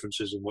 What are the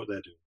differences in what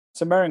they're doing?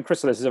 So Merian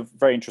Chrysalis is a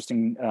very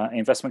interesting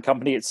investment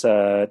company. It's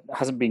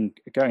hasn't been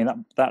going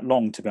that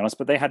long, to be honest,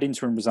 but they had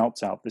interim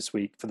results out this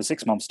week for the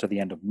 6 months to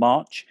the end of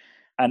March.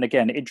 And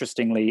again,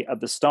 interestingly, at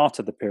the start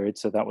of the period,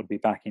 so that would be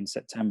back in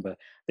September,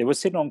 they were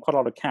sitting on quite a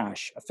lot of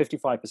cash,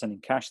 55% in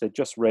cash. They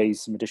just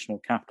raised some additional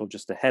capital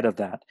just ahead of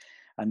that.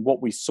 And what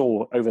we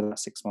saw over that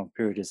 6 month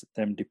period is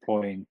them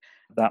deploying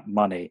that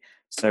money.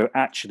 So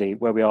actually,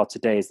 where we are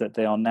today is that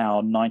they are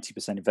now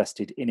 90%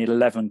 invested in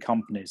 11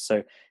 companies.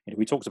 So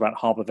we talked about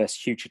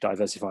HarbourVest, hugely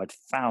diversified,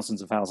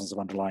 thousands and thousands of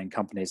underlying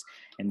companies.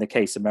 In the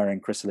case of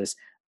Merian Chrysalis,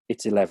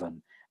 it's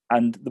 11.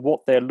 And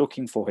what they're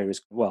looking for here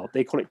is, well,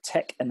 they call it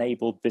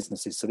tech-enabled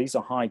businesses. So these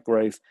are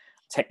high-growth,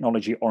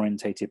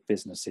 technology-orientated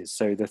businesses.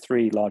 So the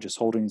three largest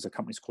holdings are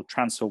companies called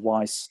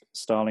TransferWise,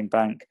 Starling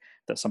Bank,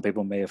 that some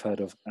people may have heard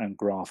of, and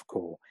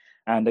Graphcore.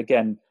 And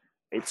again,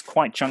 it's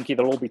quite chunky.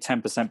 There'll all be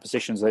 10%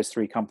 positions, those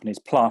three companies,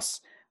 plus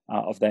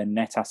of their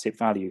net asset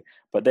value.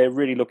 But they're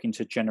really looking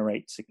to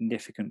generate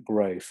significant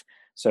growth.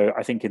 So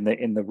I think in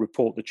the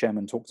report the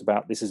chairman talked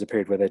about, this is a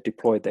period where they've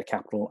deployed their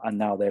capital and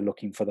now they're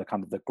looking for the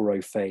kind of the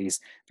growth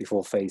phase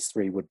before phase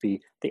 3 would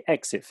be the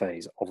exit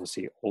phase,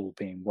 obviously all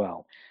being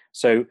well.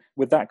 So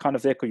with that kind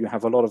of vehicle, you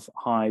have a lot of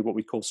high, what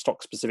we call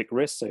stock specific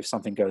risks. So if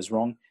something goes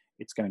wrong,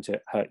 it's going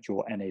to hurt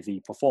your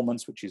NAV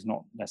performance, which is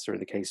not necessarily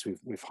the case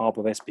with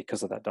HarbourVest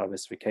because of that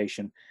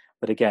diversification.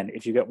 But again,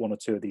 if you get one or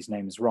two of these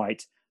names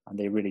right, and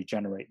they really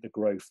generate the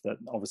growth that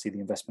obviously the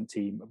investment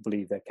team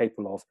believe they're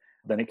capable of,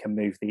 then it can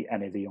move the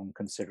NAV on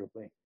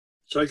considerably.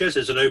 So I guess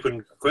it's an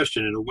open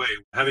question in a way.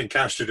 Having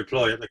cash to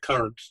deploy at the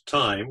current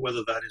time,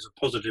 whether that is a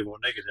positive or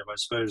negative, I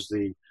suppose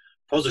the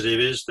positive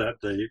is that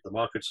the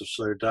markets have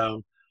slowed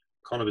down,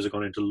 economies have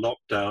gone into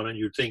lockdown, and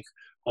you'd think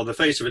on the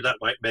face of it that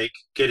might make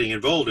getting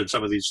involved in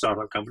some of these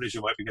startup companies,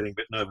 you might be getting a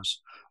bit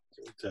nervous.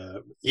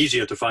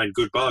 Easier to find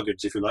good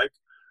bargains, if you like.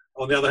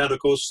 On the other hand, of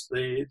course,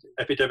 the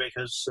epidemic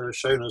has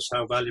shown us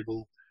how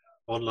valuable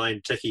online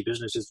techie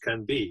businesses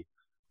can be.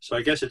 So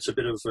I guess it's a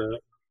bit of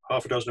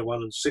half a dozen of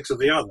one and six of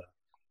the other.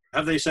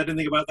 Have they said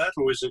anything about that,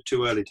 or is it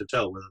too early to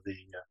tell whether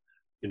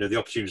the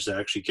opportunities they're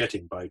actually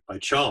getting by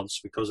chance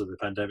because of the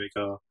pandemic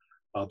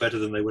are better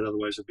than they would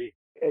otherwise have been?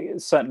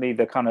 Certainly,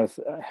 the kind of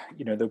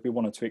there'll be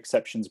one or two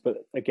exceptions,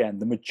 but again,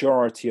 the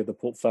majority of the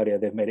portfolio,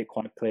 they've made it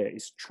quite clear,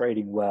 is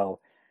trading well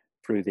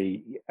through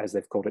the, as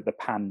they've called it, the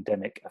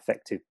pandemic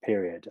affected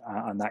period.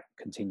 And that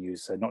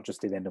continues, so not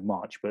just at the end of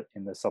March, but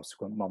in the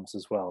subsequent months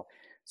as well.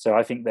 So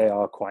I think they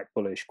are quite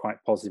bullish,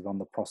 quite positive on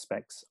the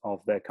prospects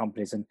of their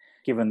companies. And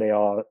given they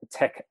are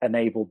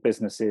tech-enabled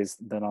businesses,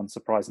 then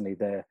unsurprisingly,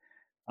 they're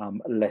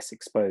less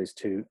exposed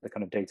to the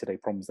kind of day-to-day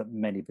problems that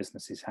many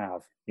businesses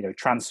have.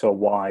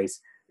 TransferWise,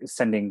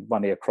 sending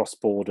money across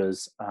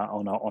borders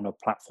on a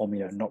platform,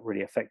 not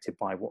really affected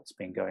by what's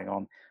been going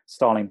on.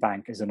 Starling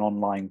Bank is an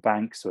online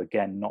bank, so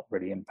again, not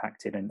really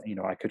impacted. And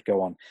I could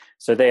go on.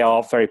 So they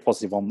are very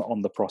positive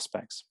on the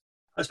prospects.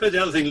 I suppose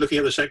the other thing, looking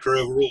at the sector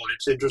overall,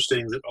 it's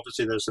interesting that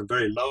obviously there's some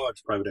very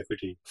large private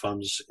equity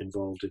funds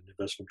involved in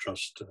investment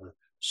trust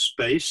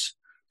space.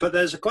 But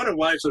there's quite a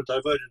wide sort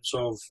of divergence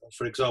of,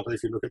 for example,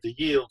 if you look at the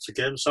yields,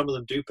 again, some of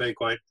them do pay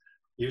quite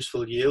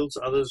useful yields,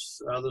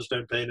 others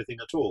don't pay anything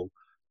at all.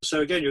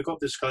 So again, you've got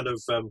this kind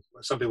of,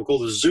 some people call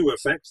the zoo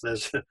effect.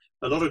 There's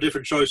a lot of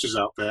different choices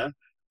out there,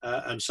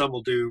 and some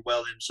will do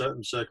well in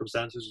certain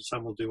circumstances, and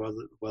some will do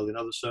well in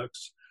other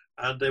circs,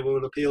 and they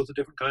will appeal to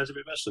different kinds of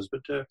investors.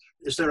 But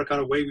is there a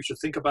kind of way we should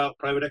think about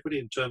private equity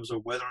in terms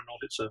of whether or not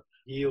it's a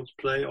yield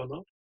play or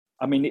not?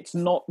 I mean, it's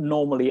not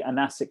normally an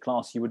asset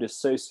class you would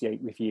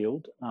associate with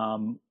yield.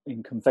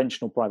 In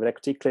conventional private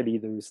equity, clearly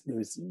there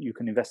is you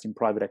can invest in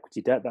private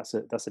equity debt. That's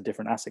a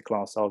different asset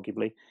class,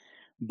 arguably.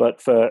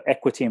 But for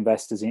equity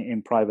investors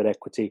in private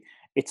equity,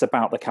 it's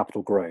about the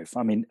capital growth.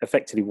 I mean,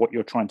 effectively, what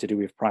you're trying to do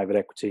with private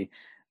equity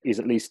is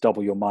at least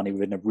double your money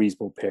within a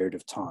reasonable period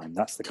of time.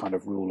 That's the kind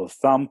of rule of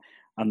thumb,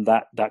 and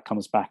that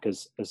comes back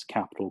as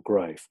capital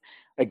growth.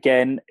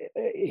 Again,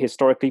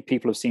 historically,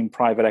 people have seen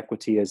private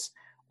equity as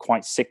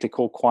quite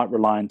cyclical, quite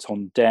reliant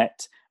on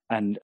debt,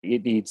 and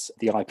it needs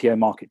the IPO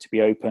market to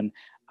be open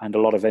and a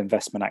lot of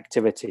investment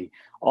activity.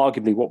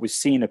 Arguably, what we've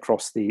seen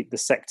across the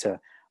sector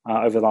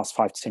over the last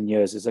 5 to 10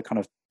 years is a kind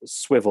of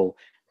swivel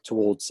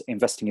towards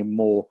investing in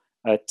more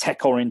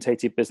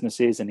tech-orientated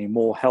businesses and in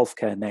more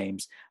healthcare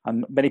names.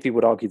 And many people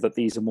would argue that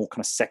these are more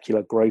kind of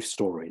secular growth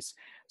stories.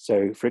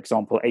 So, for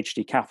example,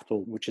 HD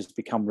Capital, which has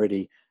become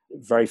really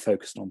very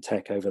focused on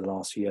tech over the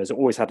last few years, it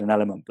always had an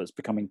element, but it's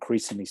become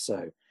increasingly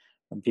so.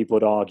 And people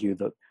would argue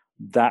that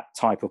that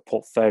type of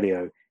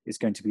portfolio is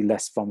going to be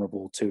less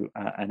vulnerable to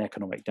an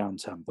economic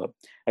downturn. But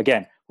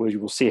again, we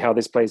will see how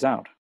this plays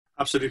out.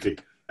 Absolutely.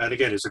 And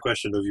again, it's a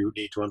question of you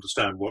need to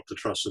understand what the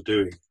trusts are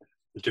doing,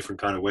 the different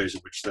kind of ways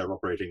in which they're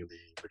operating,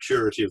 the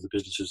maturity of the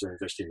businesses they're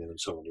investing in, and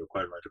so on. You're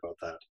quite right about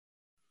that.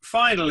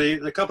 Finally,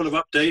 a couple of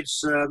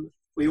updates.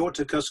 We ought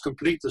to just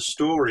complete the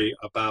story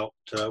about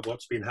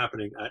what's been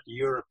happening at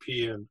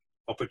European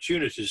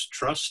Opportunities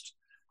Trust.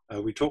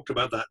 We talked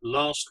about that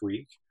last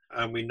week,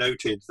 and we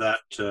noted that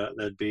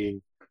there'd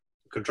been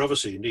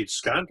controversy, indeed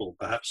scandal,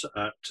 perhaps,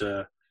 at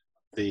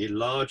the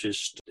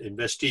largest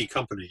investee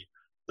company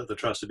that the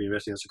trust had been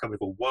investing in. It's a company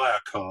called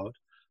Wirecard.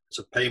 It's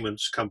a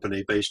payments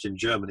company based in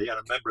Germany and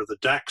a member of the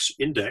DAX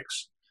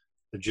index,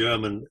 the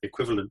German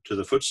equivalent to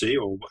the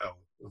FTSE, or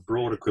a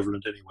broad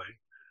equivalent anyway.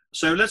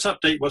 So let's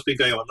update what's been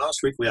going on.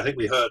 Last week, I think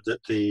we heard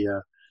that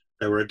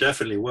there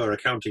definitely were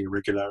accounting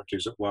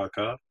irregularities at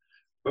Wirecard.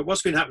 But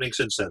what's been happening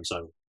since then,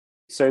 Simon?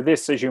 So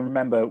this, as you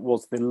remember,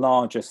 was the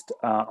largest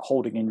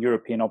holding in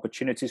European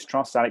Opportunities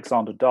Trust,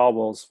 Alexander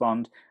Darwell's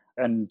fund.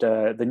 And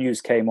the news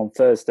came on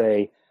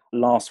Thursday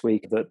last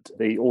week that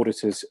the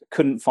auditors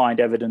couldn't find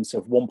evidence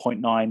of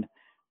 1.9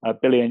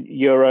 billion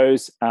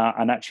euros.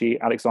 And actually,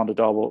 Alexander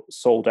Darwell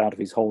sold out of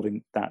his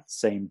holding that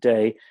same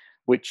day,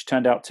 which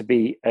turned out to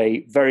be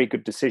a very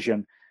good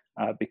decision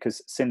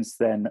because since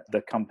then,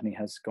 the company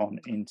has gone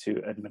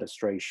into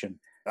administration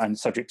and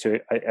subject to,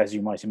 as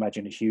you might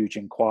imagine, a huge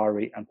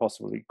inquiry and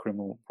possibly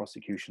criminal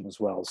prosecution as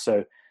well.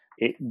 So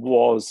it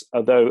was,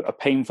 although a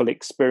painful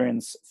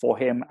experience for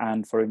him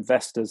and for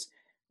investors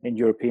in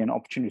European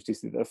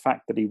Opportunities, the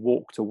fact that he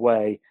walked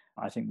away,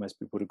 I think most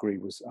people would agree,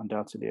 was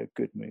undoubtedly a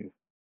good move.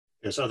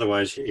 Yes,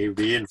 otherwise he would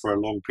be in for a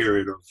long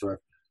period of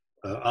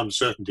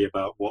uncertainty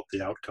about what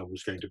the outcome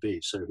was going to be.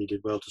 So he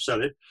did well to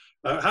sell it.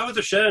 How have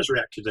the shares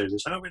reacted to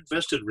this? How have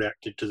investors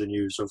reacted to the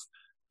news of,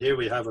 here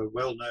we have a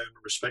well-known,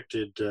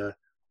 respected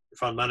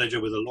fund manager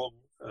with a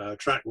long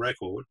track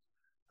record,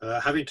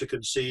 having to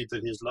concede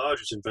that his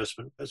largest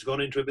investment has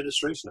gone into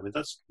administration? I mean,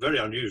 that's very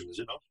unusual, is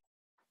it not?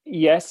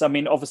 Yes, I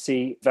mean,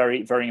 obviously,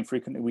 very, very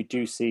infrequently we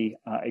do see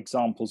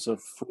examples of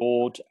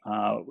fraud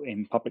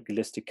in publicly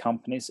listed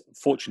companies.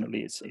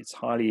 Fortunately, it's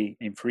highly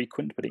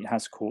infrequent, but it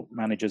has caught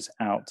managers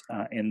out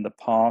in the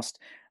past.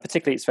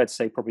 Particularly, it's fair to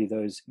say, probably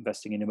those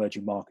investing in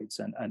emerging markets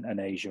and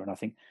Asia. And I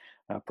think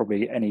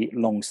probably any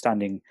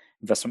long-standing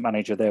investment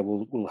manager there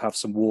will have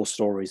some war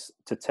stories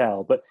to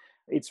tell. But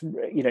it's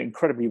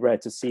incredibly rare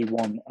to see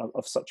one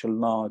of such a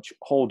large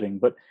holding.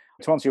 But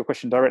to answer your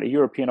question directly,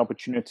 European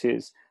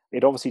Opportunities,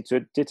 it obviously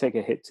did take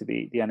a hit to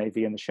the NAV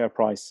and the share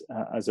price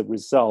as a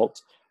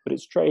result, but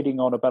it's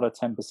trading on about a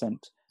 10%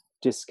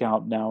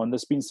 discount now. And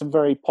there's been some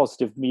very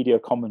positive media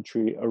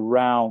commentary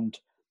around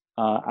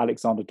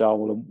Alexander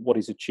Darwell and what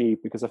he's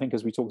achieved, because I think,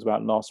 as we talked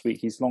about last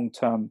week, his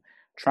long-term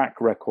track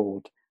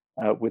record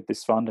with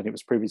this fund, and it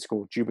was previously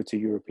called Jupiter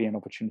European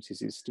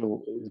Opportunities, is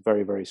still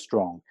very, very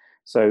strong.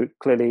 So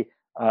clearly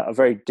a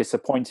very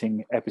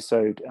disappointing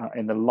episode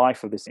in the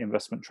life of this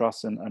investment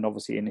trust and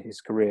obviously in his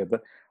career.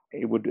 But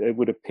it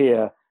would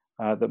appear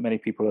that many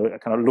people are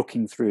kind of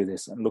looking through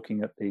this and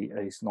looking at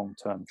his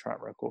long-term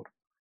track record.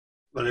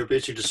 Well, it'll be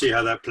interesting to see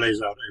how that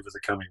plays out over the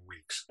coming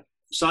weeks.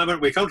 Simon,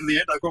 we come to the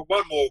end. I've got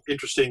one more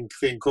interesting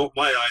thing caught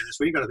my eye this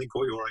week, and I think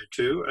caught your eye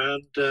too,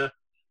 and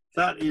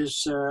that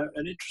is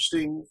an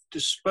interesting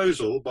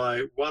disposal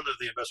by one of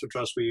the investment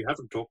trusts we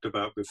haven't talked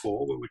about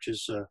before, but which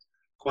is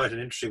quite an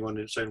interesting one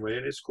in its own way,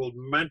 and it's called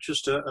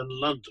Manchester and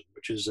London,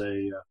 which is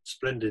a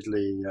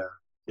splendidly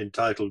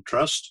entitled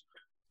trust.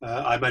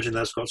 I imagine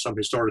that's got some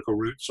historical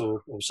roots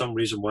or some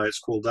reason why it's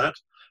called that.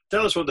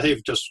 Tell us what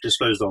they've just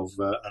disposed of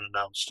and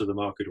announced to the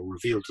market, or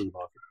revealed to the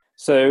market.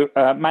 So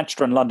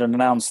Manchester and London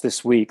announced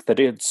this week that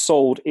it had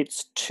sold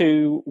its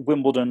 2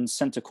 Wimbledon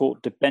Centre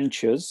Court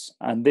debentures,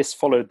 and this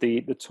followed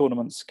the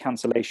tournament's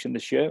cancellation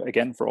this year,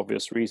 again for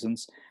obvious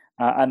reasons.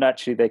 And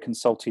actually, they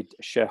consulted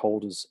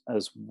shareholders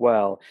as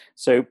well.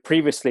 So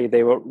previously,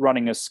 they were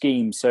running a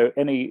scheme. So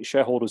any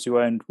shareholders who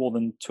owned more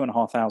than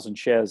 2,500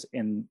 shares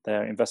in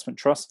their investment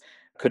trust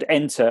could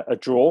enter a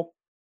draw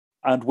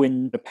and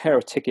win a pair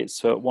of tickets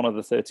for one of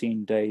the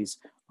 13 days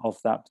of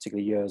that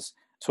particular year's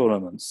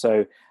tournament.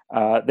 So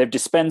they've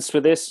dispensed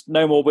with this.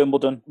 No more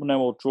Wimbledon, no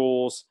more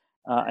draws.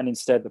 and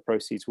instead the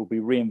proceeds will be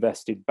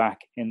reinvested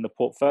back in the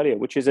portfolio,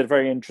 which is a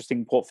very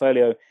interesting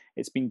portfolio.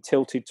 It's been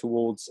tilted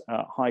towards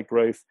high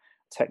growth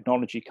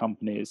technology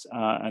companies,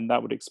 and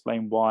that would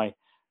explain why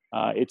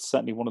it's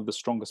certainly one of the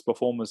strongest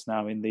performers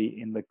now in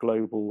the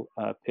global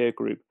peer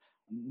group,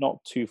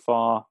 not too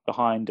far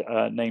behind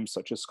names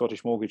such as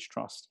Scottish Mortgage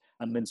Trust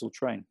and Lindsell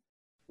Train.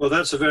 Well,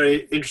 that's a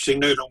very interesting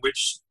note on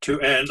which to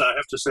end. I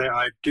have to say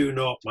I do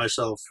not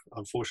myself,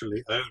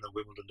 unfortunately, own a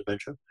Wimbledon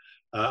debenture.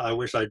 I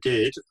wish I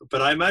did,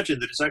 but I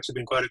imagine that it's actually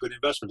been quite a good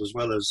investment, as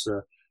well as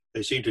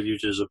they seem to view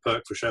it as a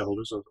perk for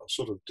shareholders, a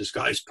sort of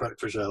disguised perk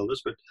for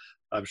shareholders, but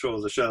I'm sure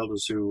the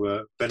shareholders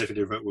who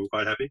benefited from it were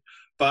quite happy.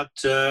 But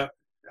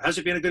has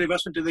it been a good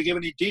investment? Did they give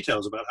any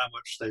details about how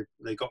much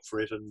they got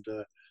for it and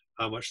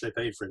how much they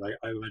paid for it?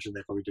 I imagine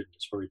they probably didn't.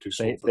 It's probably too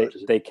small for that,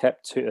 is it? They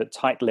kept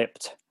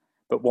tight-lipped,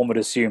 but one would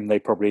assume they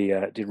probably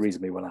did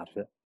reasonably well out of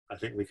it. I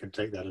think we can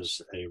take that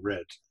as a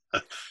read.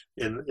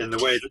 in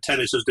the way that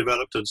tennis has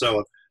developed and so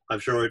on, I'm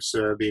sure it's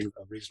been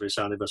a reasonably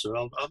sound investment.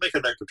 I'll make a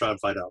note to try and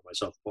find out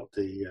myself what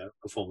the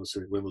performance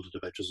of Wimbledon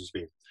debentures has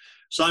been.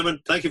 Simon,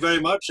 thank you very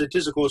much. It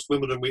is, of course,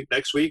 Wimbledon week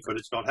next week, but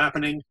it's not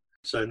happening.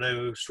 So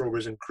no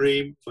strawberries and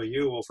cream for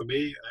you or for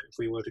me if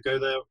we were to go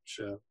there, which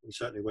we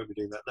certainly won't be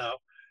doing that now.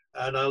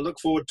 And I look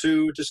forward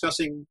to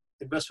discussing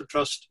investment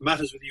trust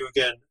matters with you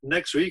again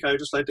next week. I would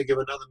just like to give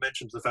another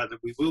mention to the fact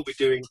that we will be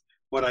doing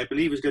what I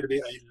believe is going to be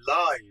a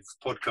live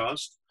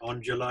podcast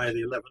on July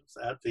the 11th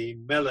at the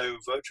Mello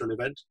virtual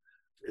event.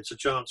 It's a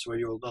chance where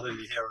you'll not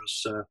only hear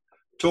us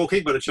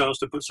talking, but a chance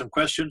to put some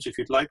questions if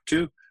you'd like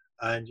to,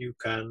 and you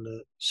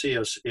can see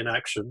us in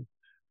action.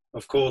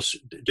 Of course,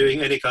 doing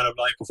any kind of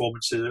live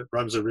performance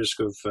runs a risk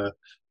of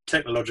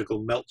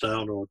technological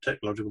meltdown or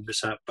technological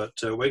mishap, but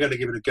we're going to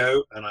give it a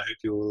go, and I hope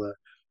you'll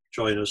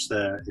join us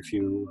there if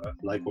you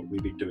like what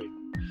we've been doing.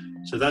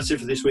 So that's it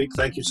for this week.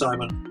 Thank you,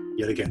 Simon,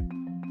 yet again.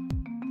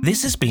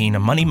 This has been a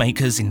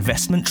Moneymakers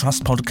Investment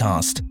Trust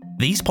podcast.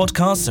 These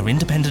podcasts are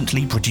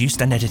independently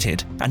produced and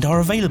edited and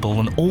are available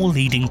on all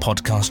leading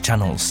podcast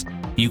channels.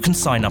 You can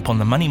sign up on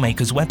the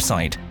Moneymakers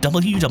website,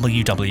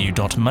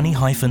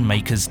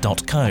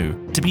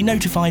 www.money-makers.co, to be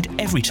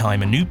notified every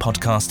time a new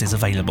podcast is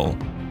available.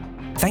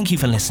 Thank you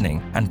for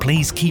listening, and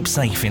please keep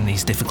safe in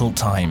these difficult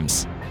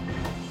times.